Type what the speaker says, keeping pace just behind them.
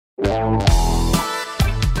The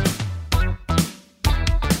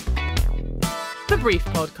Brief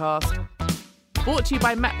Podcast. Brought to you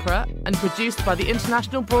by MEPRA and produced by the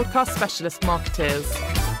International Broadcast Specialist Marketeers.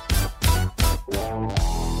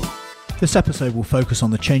 This episode will focus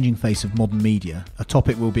on the changing face of modern media, a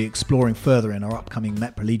topic we'll be exploring further in our upcoming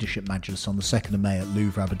MEPRA Leadership Majlis on the 2nd of May at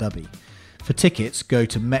Louvre, Abu Dhabi. For tickets, go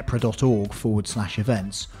to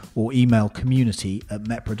mepra.org/events or email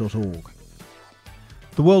community@mepra.org.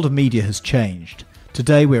 The world of media has changed.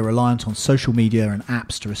 Today we're reliant on social media and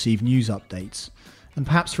apps to receive news updates. And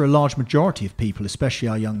perhaps for a large majority of people, especially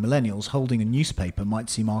our young millennials, holding a newspaper might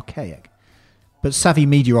seem archaic. But savvy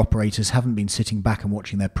media operators haven't been sitting back and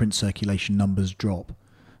watching their print circulation numbers drop.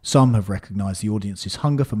 Some have recognised the audience's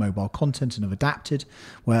hunger for mobile content and have adapted,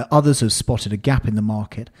 where others have spotted a gap in the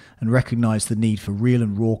market and recognised the need for real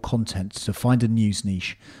and raw content to find a news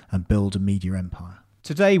niche and build a media empire.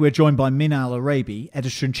 Today we're joined by Mina Al-Arabi,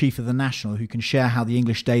 Editor-in-Chief of The National, who can share how the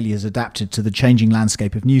English Daily has adapted to the changing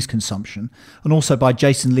landscape of news consumption, and also by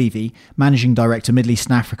Jason Levy, Managing Director Middle East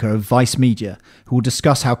and Africa of Vice Media, who will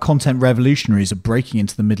discuss how content revolutionaries are breaking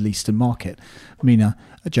into the Middle Eastern market. Mina,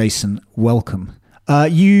 Jason, welcome.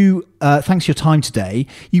 Thanks for your time today.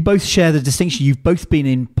 You both share the distinction. You've both been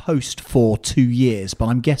in post for 2 years, but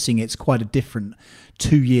I'm guessing it's quite a different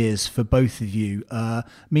 2 years for both of you.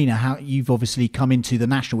 Mina, how you've obviously come into The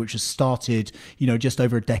National, which has started, just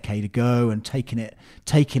over a decade ago, and taken it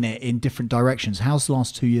in different directions. How's the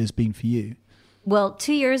last 2 years been for you? Well,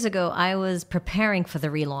 2 years ago, I was preparing for the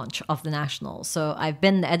relaunch of The National. So I've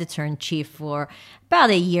been the editor-in-chief for about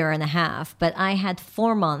a year and a half, but I had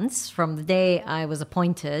 4 months from the day I was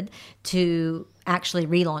appointed to actually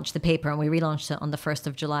relaunch the paper, and we relaunched it on the 1st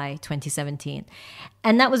of July, 2017.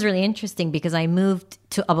 And that was really interesting because I moved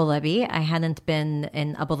to Abu Dhabi. I hadn't been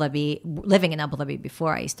in Abu Dhabi, living in Abu Dhabi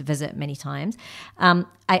before. I used to visit many times.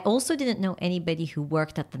 I also didn't know anybody who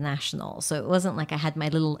worked at The National. So it wasn't like I had my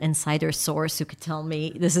little insider source who could tell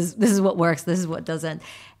me this is what works, this is what doesn't.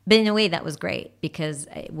 But in a way, that was great because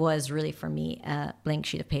it was really, for me, a blank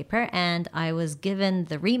sheet of paper. And I was given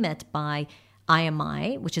the remit by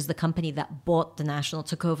IMI, which is the company that bought The National,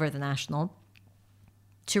 took over The National,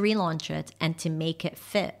 to relaunch it and to make it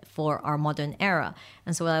fit for our modern era.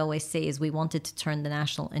 And so what I always say is we wanted to turn The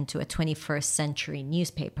National into a 21st century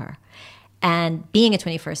newspaper. And being a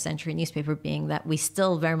 21st century newspaper, being that we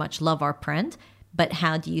still very much love our print, but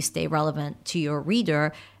how do you stay relevant to your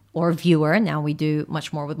reader or viewer? Now we do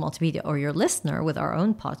much more with multimedia, or your listener with our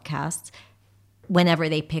own podcasts, whenever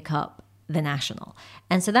they pick up The National.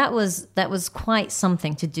 And so that was quite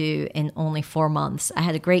something to do in only 4 months. I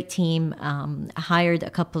had a great team. I hired a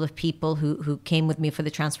couple of people who came with me for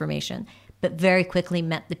the transformation, but very quickly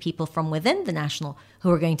met the people from within The National who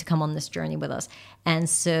were going to come on this journey with us. And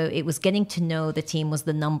so it was getting to know the team was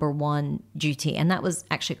the number one duty. And that was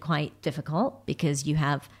actually quite difficult because you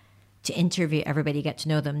have to interview everybody, get to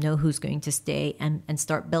know them, know who's going to stay, and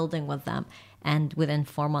start building with them. And within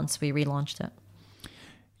 4 months, we relaunched it.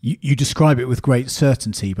 You describe it with great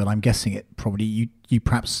certainty, but I'm guessing it probably you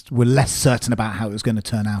perhaps were less certain about how it was going to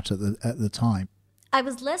turn out at the time. I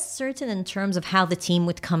was less certain in terms of how the team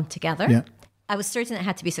would come together. Yeah. I was certain it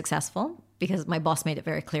had to be successful because my boss made it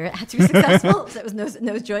very clear it had to be successful. So it was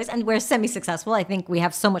no choice. And we're semi-successful. I think we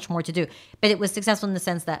have so much more to do. But it was successful in the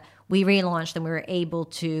sense that we relaunched and we were able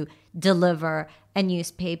to deliver a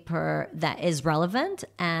newspaper that is relevant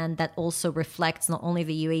and that also reflects not only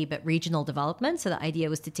the UAE but regional development. So the idea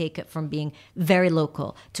was to take it from being very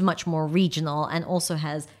local to much more regional, and also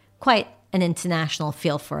has quite an international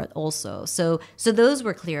feel for it also. So those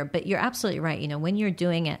were clear. But you're absolutely right. When you're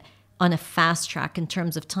doing it on a fast track in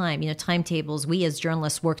terms of time, timetables, we as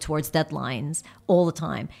journalists work towards deadlines all the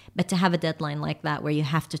time. But to have a deadline like that where you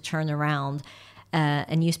have to turn around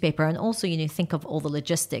a newspaper, and also, think of all the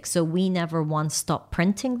logistics. So we never once stopped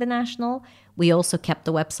printing The National. We also kept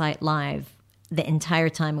the website live the entire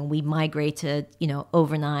time, and we migrated,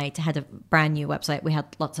 overnight, had a brand new website. We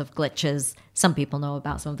had lots of glitches. Some people know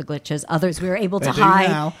about some of the glitches. Others we were able to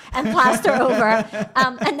hide and plaster over.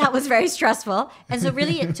 And that was very stressful. And so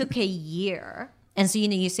really it took a year. And so,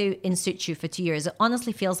 you say in situ for 2 years. It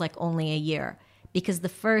honestly feels like only a year, because the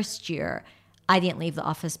first year I didn't leave the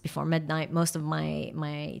office before midnight. Most of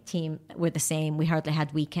my team were the same. We hardly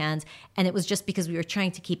had weekends. And it was just because we were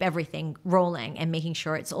trying to keep everything rolling and making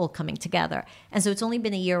sure it's all coming together. And so it's only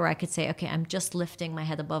been a year where I could say, okay, I'm just lifting my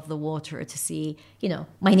head above the water to see,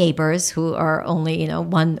 my neighbors who are only,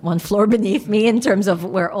 one floor beneath me in terms of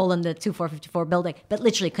we're all in the 2454 building, but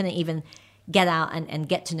literally couldn't even get out and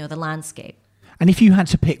get to know the landscape. And if you had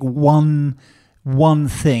to pick one one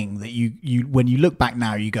thing that you when you look back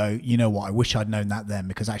now, you go, you know what, I wish I'd known that then,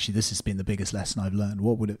 because actually this has been the biggest lesson I've learned?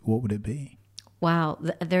 What would it be? Wow,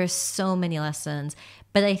 there are so many lessons.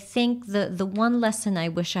 But I think the one lesson I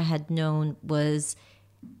wish I had known was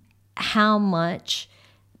how much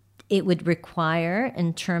it would require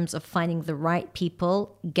in terms of finding the right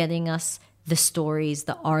people, getting us the stories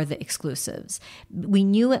that are the exclusives. We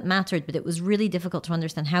knew it mattered, but it was really difficult to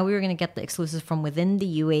understand how we were going to get the exclusives from within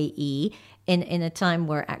the UAE in a time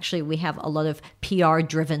where actually we have a lot of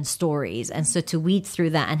PR-driven stories. And so to weed through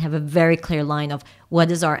that and have a very clear line of what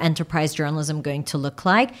is our enterprise journalism going to look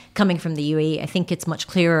like coming from the UAE, I think it's much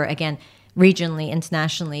clearer, again, regionally,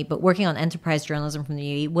 internationally, but working on enterprise journalism from the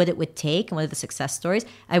UAE, what it would take and what are the success stories.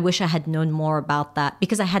 I wish I had known more about that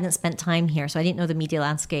because I hadn't spent time here. So I didn't know the media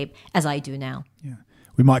landscape as I do now. Yeah.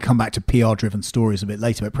 We might come back to PR-driven stories a bit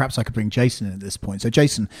later, but perhaps I could bring Jason in at this point. So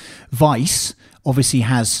Jason, Vice obviously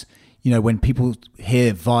has, when people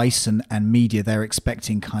hear Vice and media, they're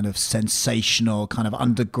expecting kind of sensational, kind of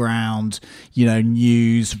underground,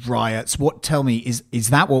 news, riots. Tell me, is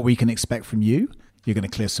that what we can expect from you? You're going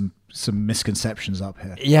to clear some misconceptions up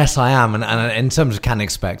here. Yes, I am. And in terms of can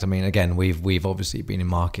expect, I mean, again, we've obviously been in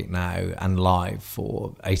market now and live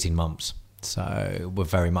for 18 months. So we're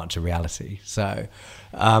very much a reality. So,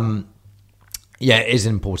 it is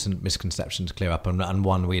an important misconception to clear up and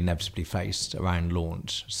one we inevitably faced around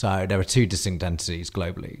launch. So there are two distinct entities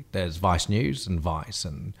globally. There's Vice News and Vice,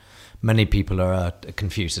 and many people are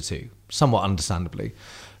confused the two, somewhat understandably.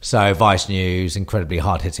 So Vice News, incredibly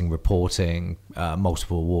hard-hitting reporting,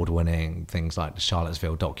 multiple award-winning, things like the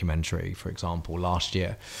Charlottesville documentary, for example, last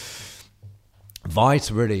year. Vice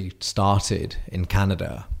really started in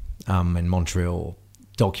Canada, in Montreal,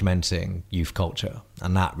 documenting youth culture,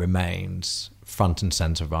 and that remains front and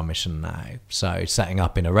center of our mission now. So setting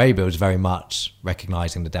up in Arabia was very much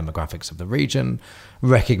recognizing the demographics of the region,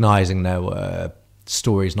 recognizing there were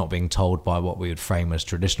stories not being told by what we would frame as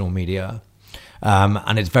traditional media.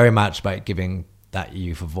 And it's very much about giving that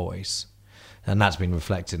youth a voice. And that's been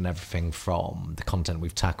reflected in everything from the content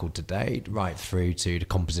we've tackled to date right through to the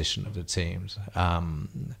composition of the teams.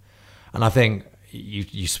 And I think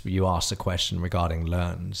you asked a question regarding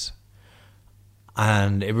learns,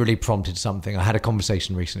 and it really prompted something. I had a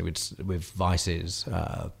conversation recently with Vice's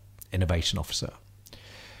innovation officer,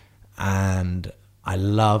 and I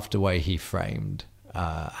loved the way he framed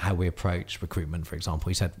how we approach recruitment, for example.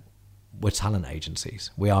 He said, we're talent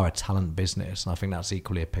agencies. We are a talent business. And I think that's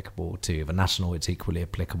equally applicable to the national. It's equally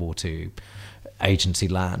applicable to agency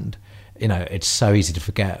land. It's so easy to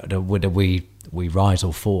forget that whether we rise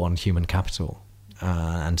or fall on human capital.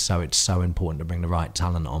 And so it's so important to bring the right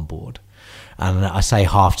talent on board. And I say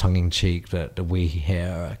half tongue-in-cheek that we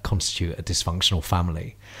here constitute a dysfunctional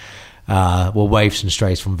family. We're waifs and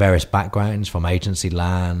strays from various backgrounds, from agency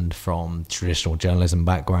land, from traditional journalism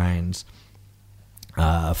backgrounds,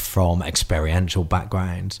 from experiential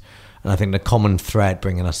backgrounds. And I think the common thread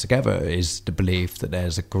bringing us together is the belief that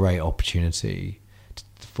there's a great opportunity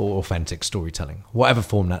for authentic storytelling, whatever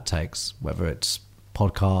form that takes, whether it's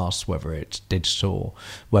podcasts, whether it's digital,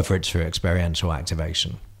 whether it's through experiential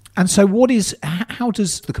activation. And so how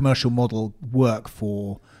does the commercial model work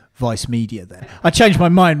for Vice Media then? I changed my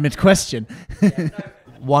mind mid-question.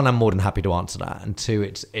 One, I'm more than happy to answer that. And two,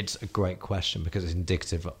 it's a great question because it's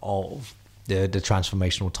indicative of the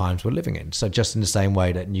transformational times we're living in. So just in the same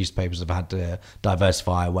way that newspapers have had to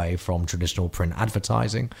diversify away from traditional print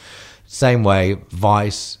advertising, same way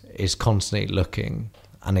Vice is constantly looking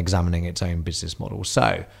and examining its own business model.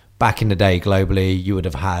 So back in the day globally, you would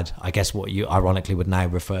have had, I guess, what you ironically would now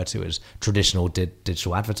refer to as traditional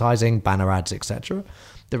digital advertising, banner ads, etc.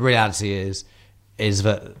 The reality is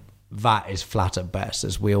that is flat at best.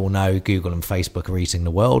 As we all know, Google and Facebook are eating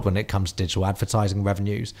the world when it comes to digital advertising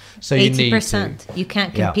revenues. So 80%. You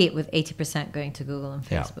can't compete with 80% going to Google and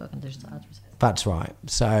Facebook and digital advertising. That's right.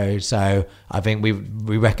 So I think we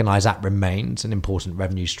recognise that remains an important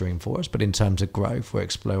revenue stream for us. But in terms of growth, we're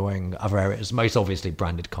exploring other areas, most obviously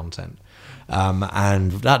branded content.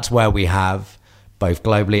 And that's where we have, both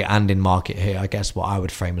globally and in market here, I guess what I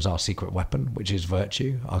would frame as our secret weapon, which is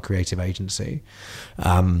Virtue, our creative agency.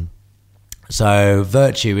 So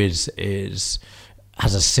Virtue has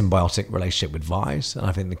a symbiotic relationship with Vice. And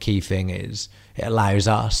I think the key thing is it allows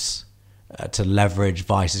us to leverage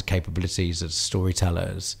Vice's capabilities as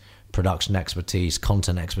storytellers, production expertise,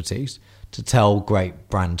 content expertise, to tell great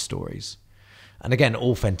brand stories. And again,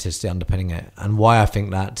 authenticity underpinning it. And why I think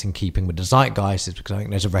that's in keeping with the zeitgeist is because I think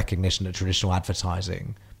there's a recognition that traditional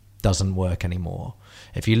advertising doesn't work anymore.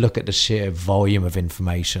 If you look at the sheer volume of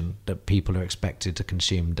information that people are expected to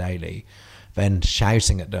consume daily, then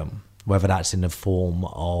shouting at them whether that's in the form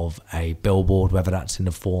of a billboard, whether that's in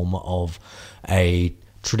the form of a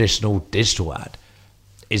traditional digital ad,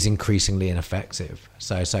 is increasingly ineffective.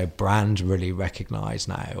 So brands really recognize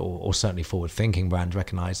now, or certainly forward-thinking brands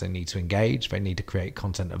recognize they need to engage, they need to create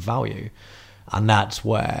content of value. And that's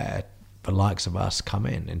where the likes of us come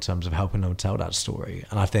in terms of helping them tell that story.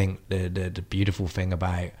 And I think the beautiful thing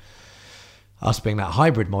about us being that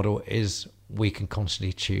hybrid model is we can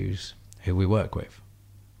constantly choose who we work with.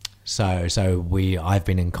 So I've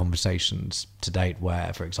been in conversations to date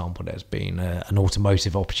where, for example, there's been an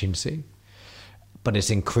automotive opportunity, but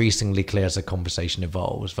it's increasingly clear as the conversation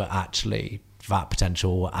evolves that actually that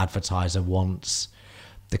potential advertiser wants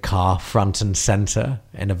the car front and center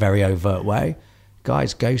in a very overt way.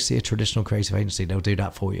 Guys, go see a traditional creative agency. They'll do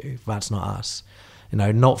that for you. That's not us.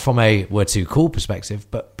 Not from a we're too cool perspective,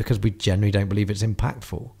 but because we generally don't believe it's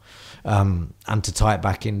impactful. And to tie it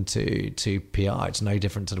back into PR, it's no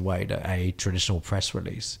different to the way that a traditional press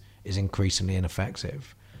release is increasingly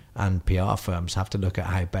ineffective. And PR firms have to look at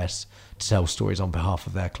how best to tell stories on behalf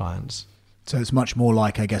of their clients. So it's much more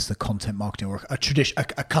like, I guess, the content marketing or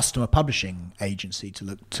a customer publishing agency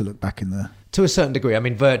to look back in the... To a certain degree. I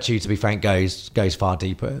mean, Virtue, to be frank, goes far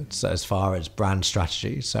deeper. So as far as brand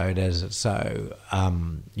strategy. So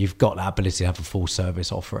you've got that ability to have a full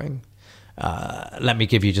service offering. Let me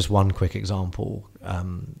give you just one quick example,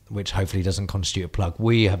 which hopefully doesn't constitute a plug.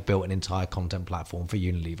 We have built an entire content platform for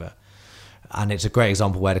Unilever. And it's a great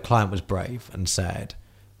example where the client was brave and said,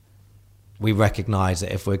 we recognize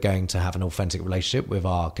that if we're going to have an authentic relationship with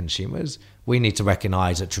our consumers, we need to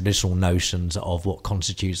recognize that traditional notions of what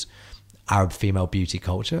constitutes Arab female beauty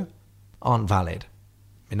culture aren't valid.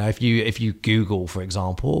 If you Google, for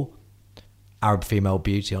example, Arab female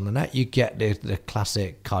beauty on the net, you get the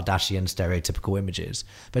classic Kardashian stereotypical images.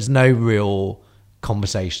 There's no real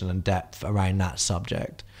conversation and depth around that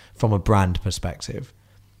subject from a brand perspective.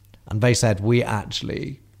 And they said, we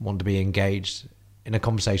actually want to be engaged in a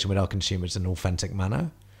conversation with our consumers in an authentic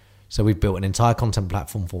manner. So we've built an entire content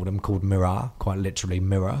platform for them called Mirror, quite literally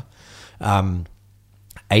Mirror.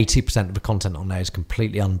 80% of the content on there is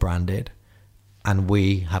completely unbranded, and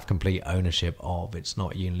we have complete ownership of. It's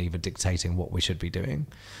not Unilever dictating what we should be doing.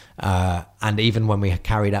 And even when we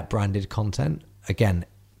carry that branded content, again,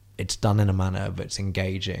 it's done in a manner that's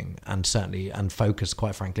engaging and focused,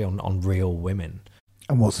 quite frankly, on real women.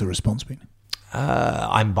 And what's the response been?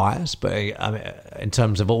 I'm biased, but in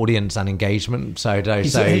terms of audience and engagement,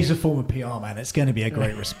 he's a former PR man. It's going to be a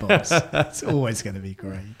great response. It's always going to be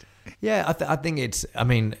great. Yeah, I think it's. I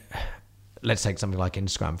mean, let's take something like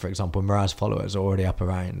Instagram, for example. Mirror's followers are already up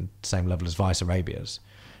around the same level as Vice Arabia's.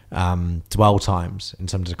 Dwell times in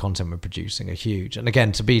terms of the content we're producing are huge. And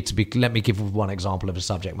again, to be, let me give one example of a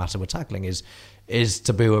subject matter we're tackling is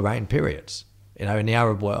taboo around periods. In the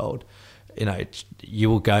Arab world. A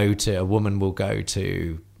woman will go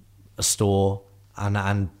to a store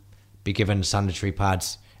and be given sanitary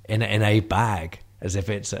pads in a bag as if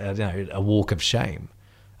it's a walk of shame.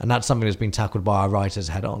 And that's something that's been tackled by our writers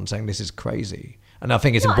head on, saying this is crazy. And I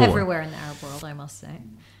think it's important. Not everywhere in the Arab world, I must say.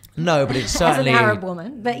 No, but it's certainly... As an Arab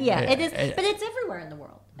woman. But yeah, it is. But it's everywhere in the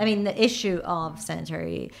world. I mean, the issue of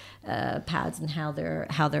sanitary pads and how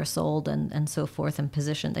they're sold and so forth and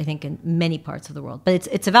positioned, I think, in many parts of the world. But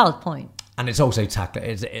it's a valid point. And it's also tackled.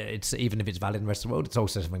 It's even if it's valid in the rest of the world, it's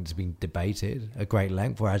also something that's been debated at great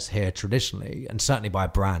length. Whereas here, traditionally, and certainly by a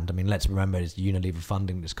brand, I mean, let's remember, it's Unilever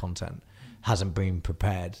funding this content, hasn't been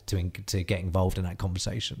prepared to get involved in that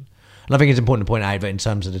conversation. And I think it's important to point out that in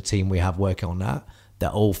terms of the team we have working on that, they're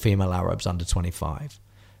all female Arabs under 25.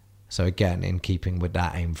 So again, in keeping with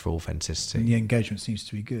that aim for authenticity, and the engagement seems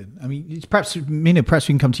to be good. I mean, perhaps we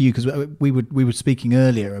can come to you, because we were speaking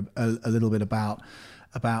earlier a little bit about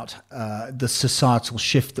the societal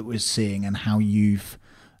shift that we're seeing and how you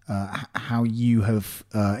have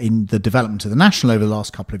in the development of the National over the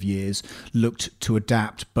last couple of years looked to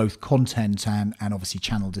adapt both content and obviously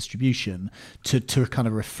channel distribution to kind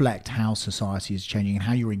of reflect how society is changing and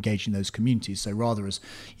how you're engaging those communities. So rather as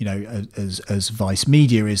Vice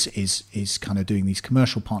Media is kind of doing these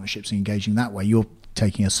commercial partnerships and engaging that way, you're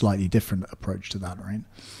taking a slightly different approach to that, right?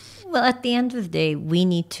 Well, at the end of the day, we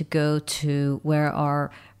need to go to where our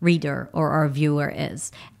reader or our viewer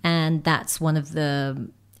is. And that's one of the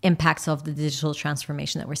impacts of the digital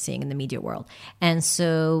transformation that we're seeing in the media world. And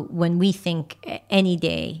so when we think any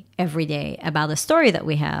day, every day about a story that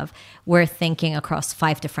we have, we're thinking across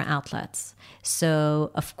 5 different outlets.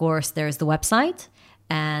 So, of course, there's the website,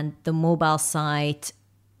 and the mobile site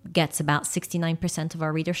gets about 69% of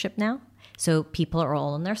our readership now. So people are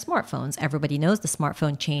all on their smartphones. Everybody knows the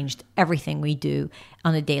smartphone changed everything we do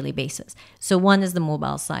on a daily basis. So one is the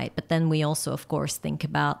mobile side, but then we also, of course, think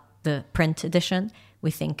about the print edition. We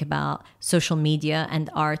think about social media and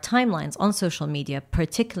our timelines on social media,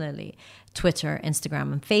 particularly Twitter,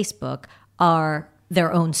 Instagram, and Facebook, are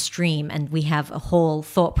their own stream, and we have a whole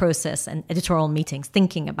thought process and editorial meetings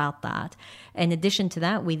thinking about that. In addition to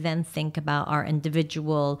that, we then think about our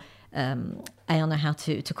individual, I don't know how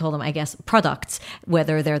to call them, I guess, products,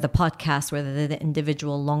 whether they're the podcasts, whether they're the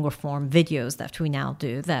individual longer form videos that we now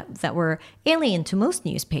do that were alien to most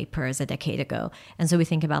newspapers a decade ago. And so we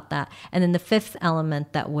think about that. And then the fifth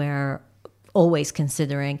element that we're always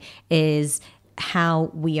considering is how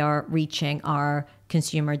we are reaching our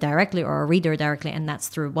consumer directly or our reader directly, and that's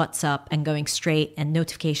through WhatsApp and going straight and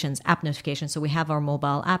notifications, app notifications. So we have our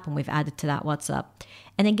mobile app and we've added to that WhatsApp.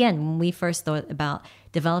 And again, when we first thought about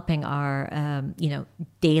developing our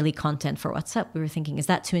daily content for WhatsApp, we were thinking, is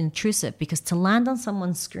that too intrusive? Because to land on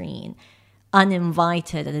someone's screen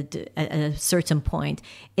uninvited at a certain point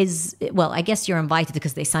is, well, I guess you're invited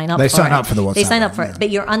because they sign up for it. They sign up for the WhatsApp. They sign up for it, but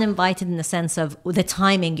you're uninvited in the sense of the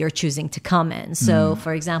timing you're choosing to come in. So,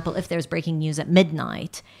 for example, if there's breaking news at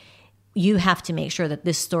midnight, you have to make sure that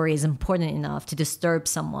this story is important enough to disturb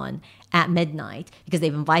someone at midnight because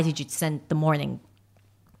they've invited you to send the morning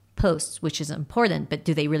posts, which is important, but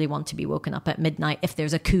do they really want to be woken up at midnight if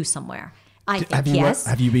there's a coup somewhere? I think yes.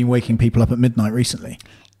 Have you been waking people up at midnight recently?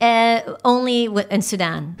 Only in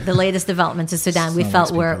Sudan. The latest developments in Sudan, we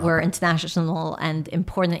felt were international and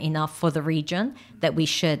important enough for the region that we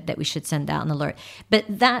should send out an alert. But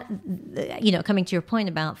that, coming to your point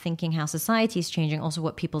about thinking how society is changing, also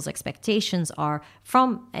what people's expectations are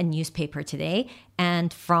from a newspaper today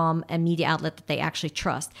and from a media outlet that they actually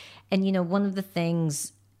trust. And one of the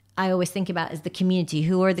things I always think about is the community.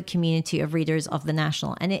 Who are the community of readers of the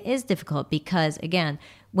National? And it is difficult because, again,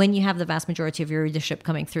 when you have the vast majority of your readership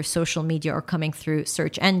coming through social media or coming through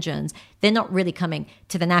search engines, they're not really coming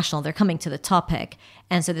to the National, they're coming to the topic.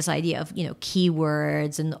 And so this idea of,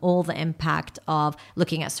 keywords and all the impact of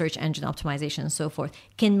looking at search engine optimization and so forth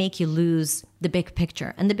can make you lose the big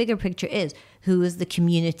picture. And the bigger picture is, who is the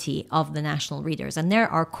community of the National readers? And they're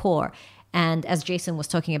our core. And as Jason was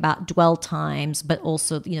talking about, dwell times, but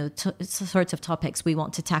also, sorts of topics we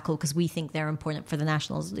want to tackle because we think they're important for the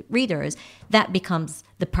National's readers, that becomes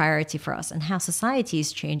the priority for us. And how society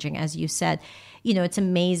is changing, as you said, it's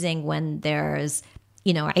amazing when there's,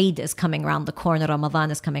 Eid is coming around the corner, Ramadan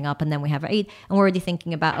is coming up, and then we have Eid, and we're already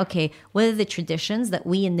thinking about, okay, what are the traditions that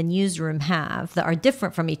we in the newsroom have that are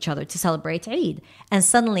different from each other to celebrate Eid? And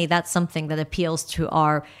suddenly that's something that appeals to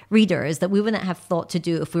our readers that we wouldn't have thought to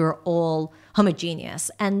do if we were all homogeneous.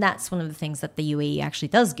 And that's one of the things that the UAE actually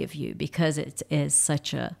does give you because it is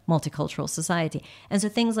such a multicultural society. And so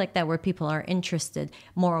things like that where people are interested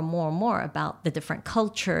more and more and more about the different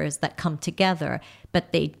cultures that come together,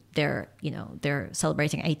 but they're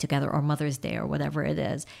celebrating Eid together or Mother's Day or whatever it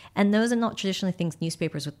is. And those are not traditionally things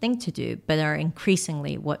newspapers would think to do, but are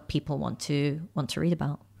increasingly what people want to read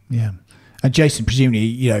about. Yeah. And Jason, presumably,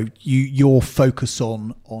 your focus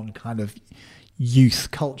on kind of youth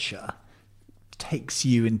culture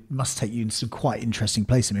must take you in some quite interesting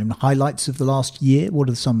places. I mean, highlights of the last year. What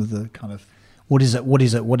are some of the kind of what is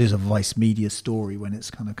a Vice Media story when it's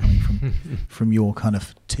kind of coming from your kind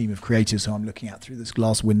of team of creatives who I'm looking at through this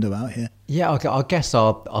glass window out here? Yeah, I guess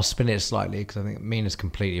I'll spin it slightly because I think Mina's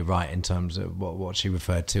completely right in terms of what she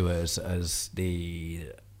referred to as the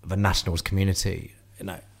Nationals community.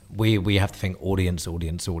 We have to think audience.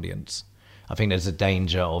 I think there's a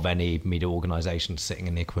danger of any media organisation sitting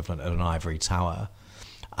in the equivalent of an ivory tower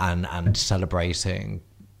and celebrating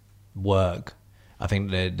work. I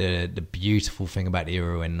think the beautiful thing about the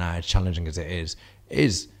era we're in now, challenging as it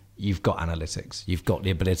is you've got analytics. You've got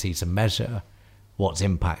the ability to measure what's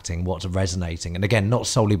impacting, what's resonating. And again, not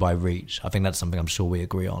solely by reach. I think that's something I'm sure we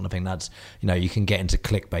agree on. I think that's, you can get into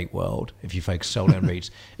clickbait world if you focus solely on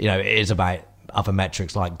reach. It is about other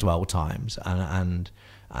metrics like dwell times and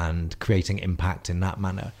creating impact in that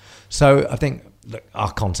manner. So I think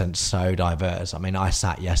our content's so diverse. I mean, I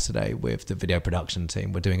sat yesterday with the video production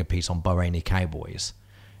team. We're doing a piece on Bahraini cowboys.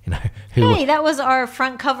 That was our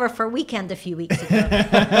front cover for Weekend a few weeks ago.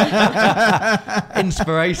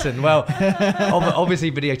 Inspiration. Well, obviously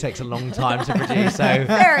video takes a long time to produce, so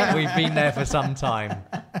we've been there for some time.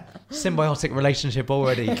 Symbiotic relationship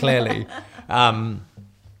already, clearly. I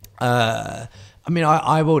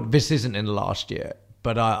will. This isn't in the last year,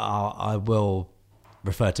 but I will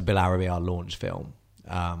refer to Bil Arabi, our launch film.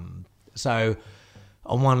 So,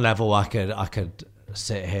 on one level, I could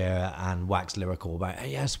sit here and wax lyrical about,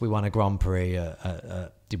 yes, we won a Grand Prix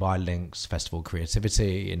at Dubai Links Festival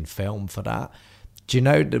Creativity in film for that. Do you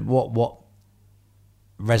know that what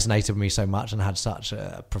resonated with me so much and had such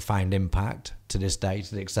a profound impact to this day,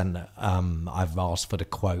 to the extent that I've asked for the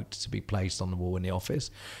quote to be placed on the wall in the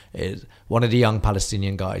office, is one of the young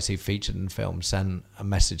Palestinian guys who featured in the film sent a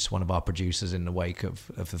message to one of our producers in the wake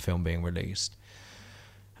of the film being released.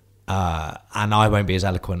 And I won't be as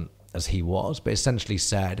eloquent as he was, but essentially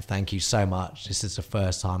said, "Thank you so much. This is the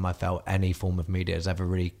first time I felt any form of media has ever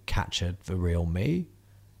really captured the real me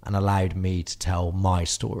and allowed me to tell my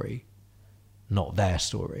story, not their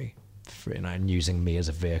story, for, and using me as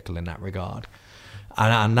a vehicle in that regard."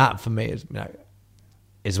 And that for me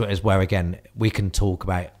is where, again, we can talk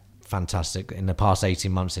about fantastic. In the past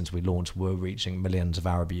 18 months since we launched, we're reaching millions of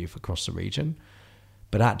Arab youth across the region.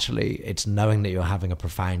 But actually, it's knowing that you're having a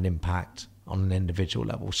profound impact on an individual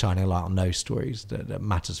level, shining a light on those stories that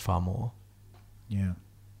matters far more. Yeah,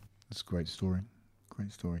 that's a great story.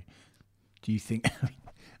 Great story. Do you think,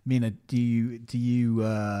 Mina, do you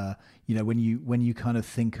when you kind of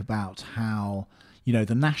think about how,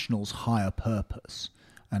 the National's higher purpose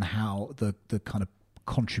and how the kind of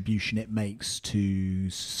contribution it makes to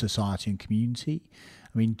society and community,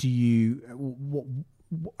 I mean,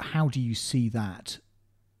 how do you see that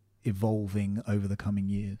evolving over the coming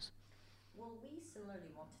years? Well, we similarly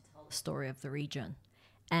want to tell the story of the region.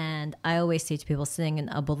 And I always say to people, sitting in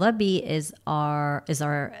Abu Dhabi is our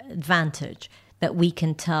advantage, that we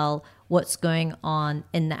can tell what's going on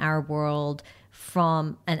in the Arab world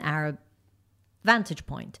from an Arab vantage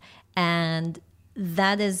point. And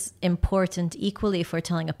that is important equally if we're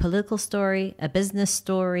telling a political story, a business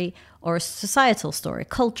story, or a societal story,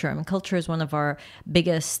 culture. I mean, culture is one of our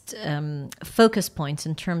biggest focus points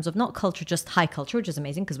in terms of not culture, just high culture, which is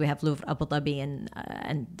amazing because we have Louvre, Abu Dhabi,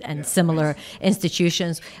 and similar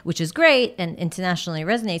institutions, which is great and internationally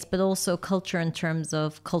resonates, but also culture in terms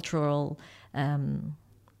of cultural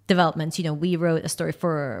developments. We wrote a story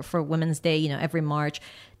for Women's Day. Every March,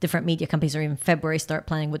 different media companies, or even February, start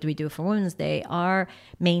planning what do we do for Women's Day. Our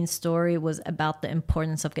main story was about the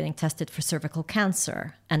importance of getting tested for cervical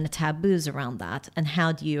cancer and the taboos around that, and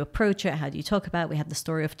how do you approach it, how do you talk about it. We had the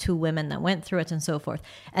story of 2 women that went through it and so forth,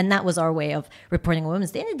 and that was our way of reporting on Women's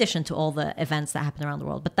Day, in addition to all the events that happen around the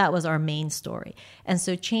world. But that was our main story. And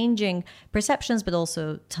so changing perceptions, but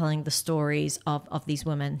also telling the stories of these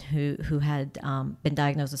women who had been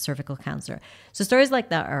diagnosed with cervical cancer. So stories like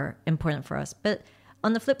that are important for us. But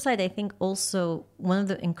on the flip side, I think also one of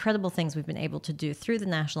the incredible things we've been able to do through the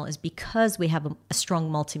National is, because we have a strong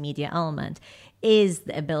multimedia element, is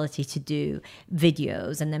the ability to do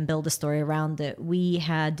videos and then build a story around it. We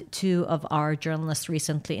had 2 of our journalists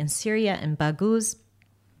recently in Syria, in Baghouz,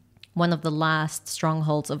 one of the last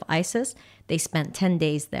strongholds of ISIS. They spent 10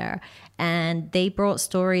 days there, and they brought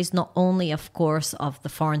stories not only, of course, of the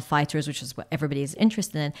foreign fighters, which is what everybody is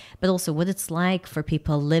interested in, but also what it's like for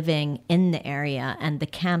people living in the area and the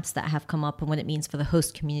camps that have come up, and what it means for the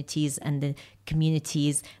host communities and the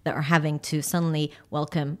communities that are having to suddenly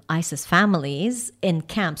welcome ISIS families in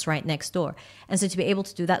camps right next door. And so to be able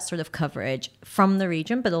to do that sort of coverage from the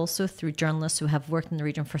region, but also through journalists who have worked in the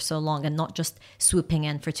region for so long, and not just swooping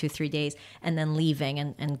in for 2-3 days and then leaving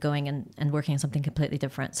and going and working on something completely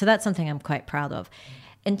different. So that's something I'm quite proud of.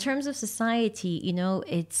 In terms of society,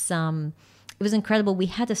 it was incredible. We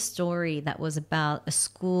had a story that was about a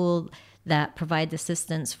school that provided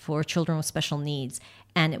assistance for children with special needs,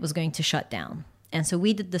 and it was going to shut down. And so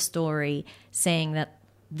we did the story saying that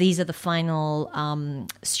these are the final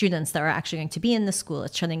students that are actually going to be in the school.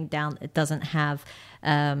 It's shutting down. It doesn't have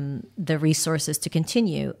the resources to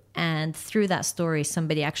continue. And through that story,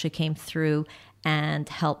 somebody actually came through and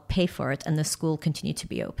helped pay for it, and the school continued to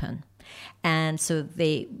be open. And so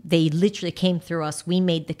they literally came through us. We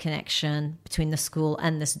made the connection between the school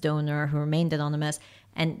and this donor who remained anonymous.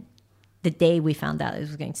 And the day we found out it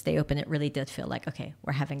was going to stay open, it really did feel like, okay,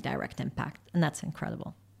 we're having direct impact. And that's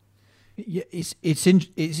incredible. Yeah, it's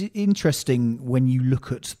interesting when you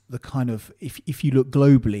look at the kind of, if you look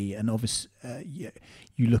globally, and obviously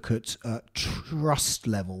you look at trust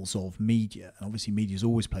levels of media, and obviously media has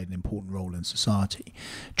always played an important role in society.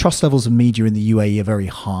 Trust levels of media in the UAE are very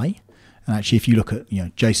high. And actually, if you look at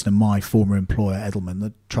Jason and my former employer Edelman,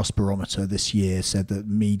 the Trust Barometer this year said that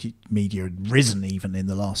media had risen even in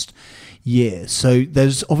the last year. So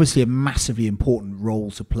there's obviously a massively important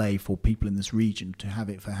role to play for people in this region to have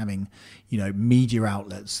it, for having media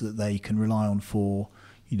outlets that they can rely on for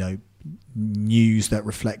news that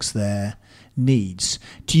reflects their needs.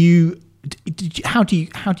 How do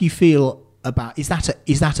you feel about, is that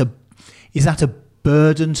a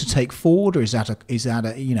burden to take forward, or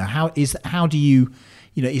how do you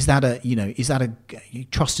is that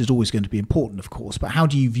trust is always going to be important, of course, but how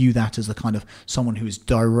do you view that as a kind of someone who is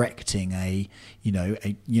directing a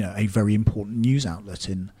very important news outlet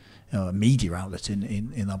a media outlet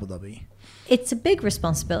in Abu Dhabi? It's a big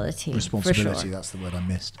responsibility. For sure. That's the word I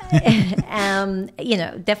missed.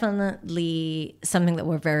 Definitely something that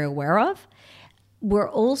we're very aware of. We're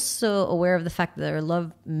also aware of the fact that there are a lot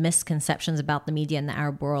of misconceptions about the media in the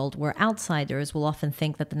Arab world, where outsiders will often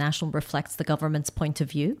think that the national reflects the government's point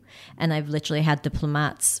of view. And I've literally had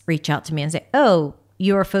diplomats reach out to me and say, "Oh,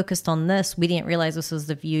 you're focused on this. We didn't realize this was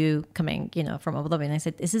the view coming, from Abu Dhabi." And I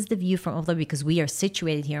said, "This is the view from Abu Dhabi because we are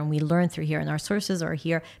situated here and we learn through here and our sources are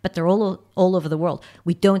here, but they're all over the world.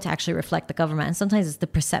 We don't actually reflect the government." And sometimes it's the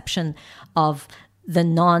perception of the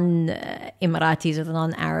non-Emiratis or the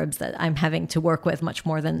non-Arabs that I'm having to work with much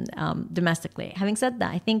more than domestically. Having said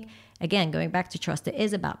that, I think, again, going back to trust, it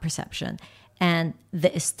is about perception. And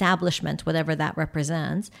the establishment, whatever that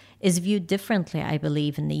represents, is viewed differently, I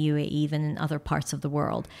believe, in the UAE than in other parts of the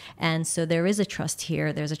world. And so there is a trust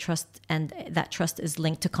here. There's a trust, and that trust is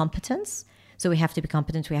linked to competence. So we have to be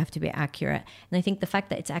competent, we have to be accurate. And I think the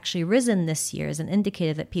fact that it's actually risen this year is an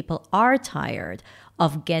indicator that people are tired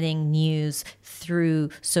of getting news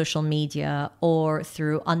through social media or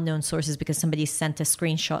through unknown sources because somebody sent a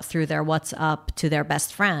screenshot through their WhatsApp to their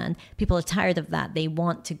best friend. People are tired of that. They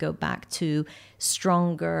want to go back to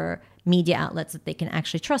stronger media outlets that they can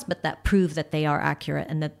actually trust, but that prove that they are accurate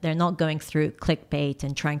and that they're not going through clickbait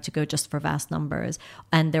and trying to go just for vast numbers.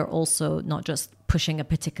 And they're also not just pushing a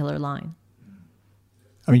particular line.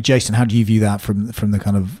 I mean, Jason, how do you view that from the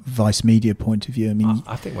kind of Vice Media point of view? I mean,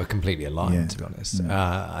 I think we're completely aligned, to be honest.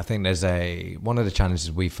 I think there's one of the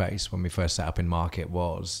challenges we faced when we first set up in market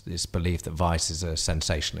was this belief that Vice is a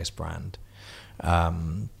sensationalist brand,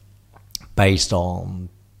 based on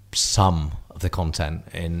some of the content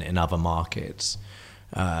in other markets.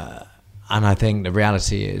 And I think the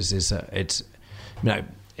reality is that it's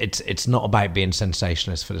not about being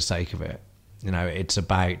sensationalist for the sake of it. It's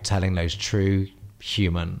about telling those true,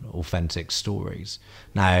 human, authentic stories.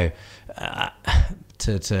 Now,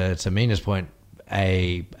 to Mina's point,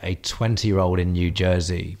 a 20-year-old in New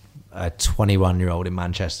Jersey, a 21-year-old in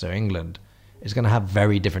Manchester, England, is going to have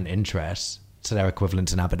very different interests to their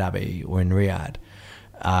equivalents in Abu Dhabi or in Riyadh.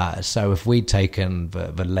 So if we'd taken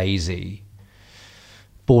the lazy,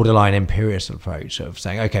 borderline imperialist approach of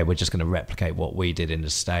saying, okay, we're just going to replicate what we did in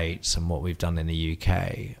the States and what we've done in the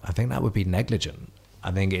UK, I think that would be negligent. I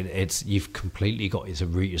think you've completely got to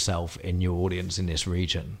root yourself in your audience in this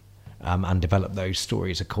region, and develop those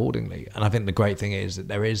stories accordingly. And I think the great thing is that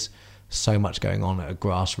there is so much going on at a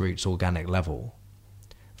grassroots organic level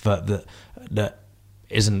that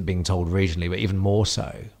isn't being told regionally, but even more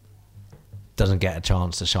so, doesn't get a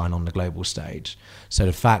chance to shine on the global stage. So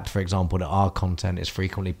the fact, for example, that our content is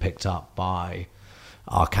frequently picked up by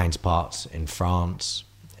our counterparts in France,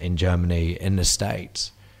 in Germany, in the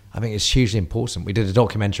States, I think it's hugely important. We did a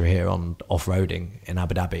documentary here on off-roading in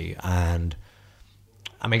Abu Dhabi, and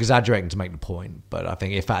I'm exaggerating to make the point, but I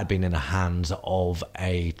think if that had been in the hands of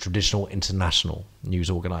a traditional international news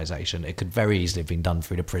organisation, it could very easily have been done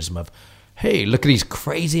through the prism of, hey, look at these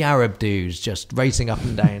crazy Arab dudes just racing up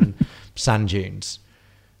and down sand dunes.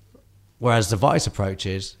 Whereas the Vice approach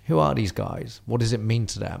is, who are these guys? What does it mean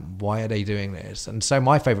to them? Why are they doing this? And so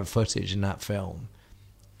my favourite footage in that film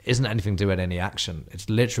isn't anything to do with any action. It's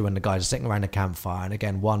literally when the guys are sitting around a campfire, and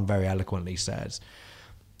again, one very eloquently says,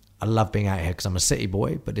 I love being out here because I'm a city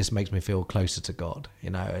boy, but this makes me feel closer to God.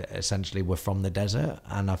 Essentially we're from the desert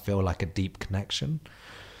and I feel like a deep connection.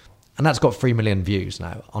 And that's got 3 million views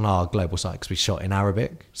now on our global site because we shot in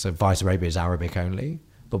Arabic. So Vice Arabia is Arabic only,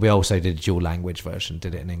 but we also did a dual language version,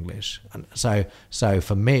 did it in English. And so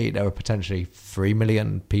for me, there are potentially 3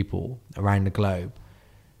 million people around the globe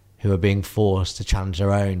who are being forced to challenge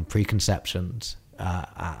their own preconceptions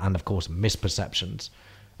and, of course, misperceptions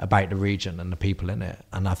about the region and the people in it.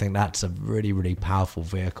 And I think that's a really, really powerful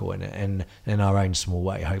vehicle in our own small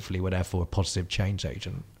way. Hopefully, we're therefore a positive change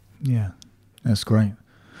agent. Yeah, that's great.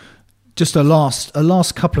 Just a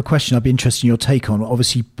last couple of questions I'd be interested in your take on.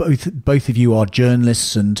 Obviously, both of you are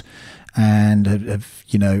journalists and have,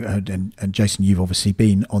 and Jason, you've obviously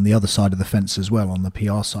been on the other side of the fence as well, on the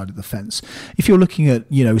PR side of the fence. If you're looking at,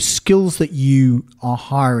 skills that you are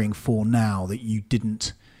hiring for now that you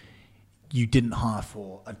didn't hire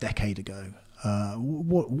for a decade ago,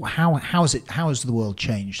 how has the world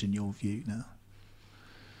changed in your view now?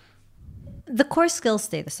 The core skills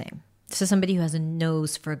stay the same. So somebody who has a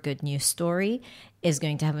nose for a good news story is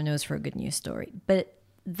going to have a nose for a good news story. But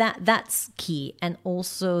that's key, and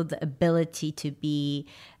also the ability to be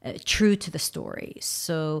true to the story.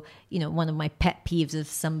 So, one of my pet peeves is if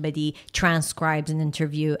somebody transcribes an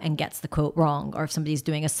interview and gets the quote wrong, or if somebody's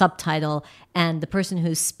doing a subtitle and the person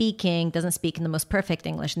who's speaking doesn't speak in the most perfect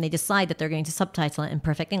English and they decide that they're going to subtitle it in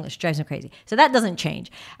perfect English. It drives me crazy. So that doesn't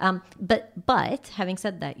change. But having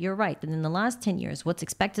said that, you're right that in the last 10 years, what's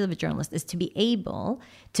expected of a journalist is to be able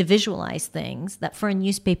to visualize things that for a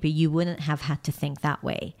newspaper you wouldn't have had to think that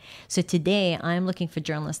way. So today I'm looking for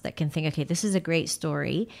journalists that can think, okay, this is a great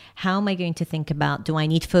story. How am I going to think about, do I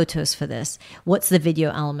need photos for this? What's the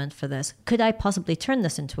video element for this? Could I possibly turn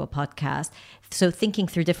this into a podcast? So thinking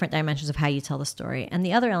through different dimensions of how you tell the story. And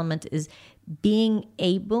the other element is being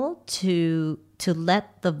able to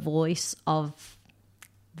let the voice of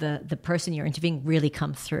the person you're interviewing really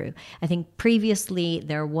come through. I think previously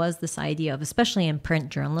there was this idea of, especially in print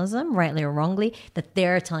journalism, rightly or wrongly, that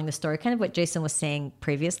they're telling the story, kind of what Jason was saying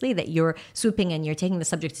previously, that you're swooping in, you're taking the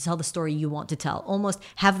subject to tell the story you want to tell, almost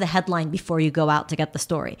have the headline before you go out to get the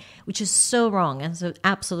story, which is so wrong. And so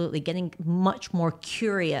absolutely getting much more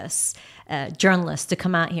curious journalists to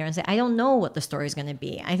come out here and say, I don't know what the story is going to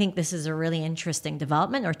be. I think this is a really interesting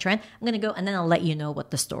development or trend. I'm going to go and then I'll let you know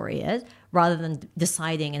what the story is, rather than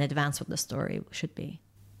deciding in advance what the story should be.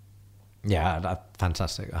 Yeah,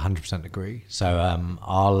 fantastic. 100% agree. So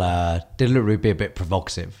I'll deliberately be a bit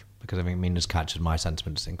provocative, because I think Mina's captured my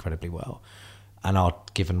sentiments incredibly well. And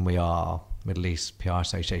given we are Middle East PR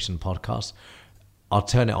Association podcast, I'll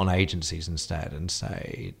turn it on agencies instead and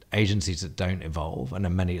say agencies that don't evolve, and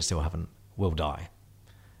then many that still haven't, will die.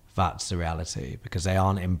 That's the reality, because they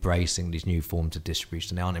aren't embracing these new forms of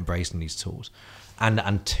distribution. They aren't embracing these tools.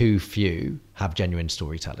 And too few have genuine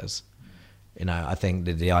storytellers. I think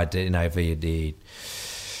the idea,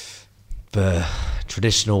 the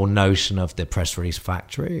traditional notion of the press release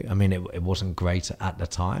factory, I mean, it wasn't great at the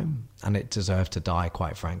time, and it deserved to die,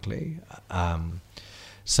 quite frankly.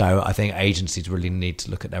 So I think agencies really need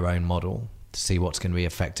to look at their own model to see what's going to be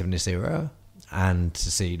effective in this era, and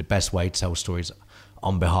to see the best way to tell stories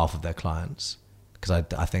on behalf of their clients. Because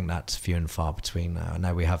I think that's few and far between now. I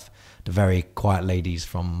know we have the very quiet ladies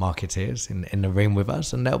from Marketeers in the room with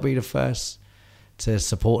us, and they'll be the first to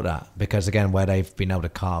support that, because again, where they've been able to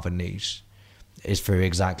carve a niche is through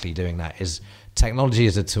exactly doing that. Is technology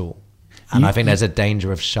is a tool, and I think there's a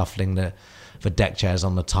danger of shuffling the deck chairs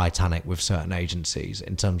on the Titanic with certain agencies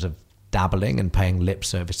in terms of dabbling and paying lip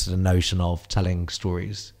service to the notion of telling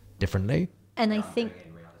stories differently. And I think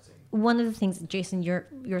one of the things, Jason, you're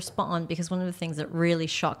spot on, because one of the things that really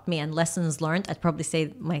shocked me, and lessons learned, I'd probably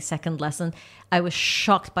say my second lesson, I was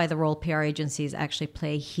shocked by the role PR agencies actually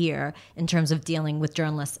play here in terms of dealing with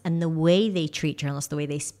journalists and the way they treat journalists, the way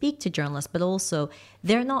they speak to journalists, but also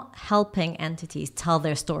they're not helping entities tell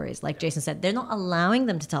their stories. Like Jason said, they're not allowing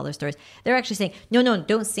them to tell their stories. They're actually saying, no,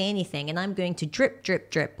 don't say anything, and I'm going to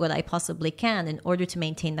drip what I possibly can in order to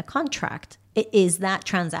maintain the contract. It is that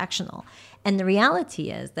transactional. And the reality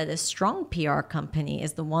is that a strong PR company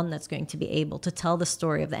is the one that's going to be able to tell the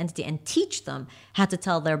story of the entity and teach them how to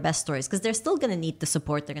tell their best stories, because they're still going to need the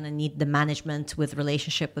support. They're going to need the management with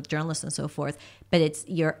relationship with journalists and so forth. But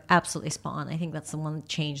you're absolutely spot on. I think that's the one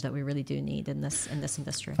change that we really do need in this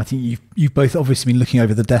industry. I think you've both obviously been looking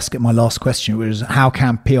over the desk at my last question, which is how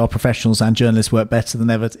can PR professionals and journalists work better than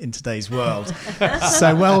ever in today's world?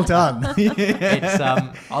 So well done. It's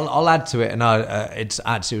I'll add to it, and it's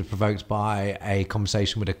actually provoked by a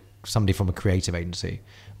conversation with somebody from a creative agency,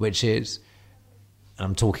 which is, and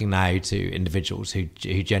I'm talking now to individuals who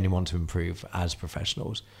genuinely want to improve as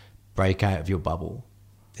professionals, break out of your bubble,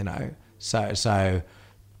 so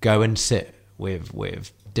go and sit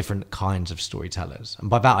with different kinds of storytellers. And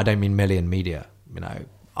by that I don't mean million media,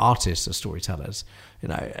 artists are storytellers,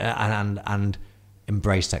 and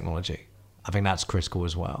embrace technology. I think that's critical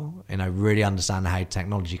as well. Really understand how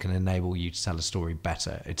technology can enable you to tell a story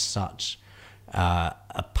better. It's such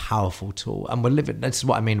a powerful tool, and this is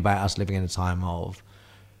what I mean about us living in a time of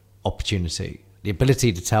opportunity. The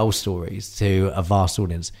ability to tell stories to a vast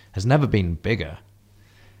audience has never been bigger.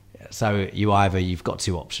 So you've got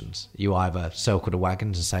two options. You either circle the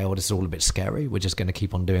wagons and say, oh, this is all a bit scary, we're just going to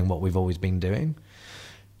keep on doing what we've always been doing.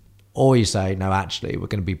 Or you say, no, actually, we're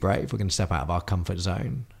going to be brave. We're going to step out of our comfort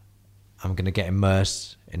zone. I'm going to get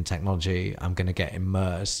immersed in technology. I'm going to get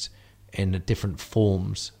immersed in the different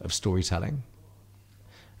forms of storytelling.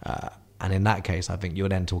 And in that case, I think you're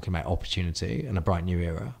then talking about opportunity and a bright new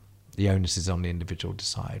era. The onus is on the individual to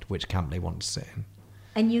decide which camp they want to sit in.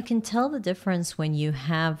 And you can tell the difference when you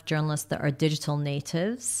have journalists that are digital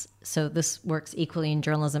natives So this works equally in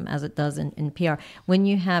journalism as it does in PR. When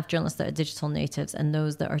you have journalists that are digital natives and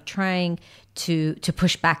those that are trying to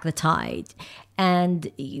push back the tide.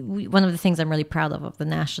 And one of the things I'm really proud of the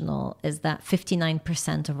National is that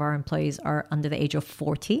 59% of our employees are under the age of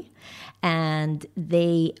 40. And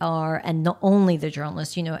they are, and not only the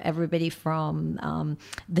journalists, everybody from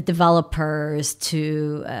the developers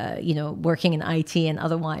to, working in IT and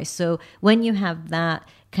otherwise. So when you have that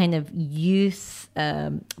kind of youth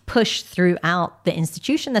push throughout the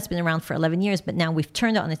institution that's been around for 11 years, but now we've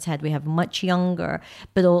turned it on its head. We have a much younger,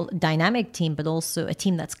 but all dynamic team, but also a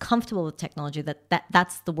team that's comfortable with technology,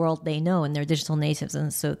 that's the world they know, and they're digital natives.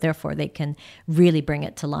 And so therefore they can really bring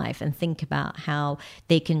it to life and think about how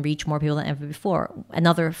they can reach more people than ever before.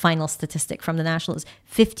 Another final statistic from the National is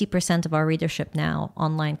 50% of our readership now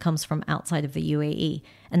online comes from outside of the UAE.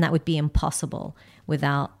 And that would be impossible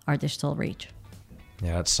without our digital reach.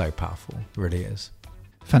 Yeah, that's so powerful. It really is.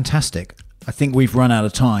 Fantastic. I think we've run out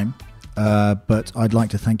of time, but I'd like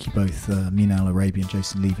to thank you both, Mina Al-Arabi and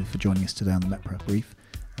Jason Lever, for joining us today on the MEPRA Brief.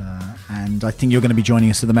 And I think you're going to be joining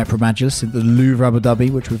us at the MEPRA Majlis at the Louvre Abu Dhabi,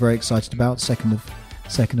 which we're very excited about, 2nd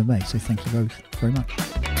of May. So thank you both very much.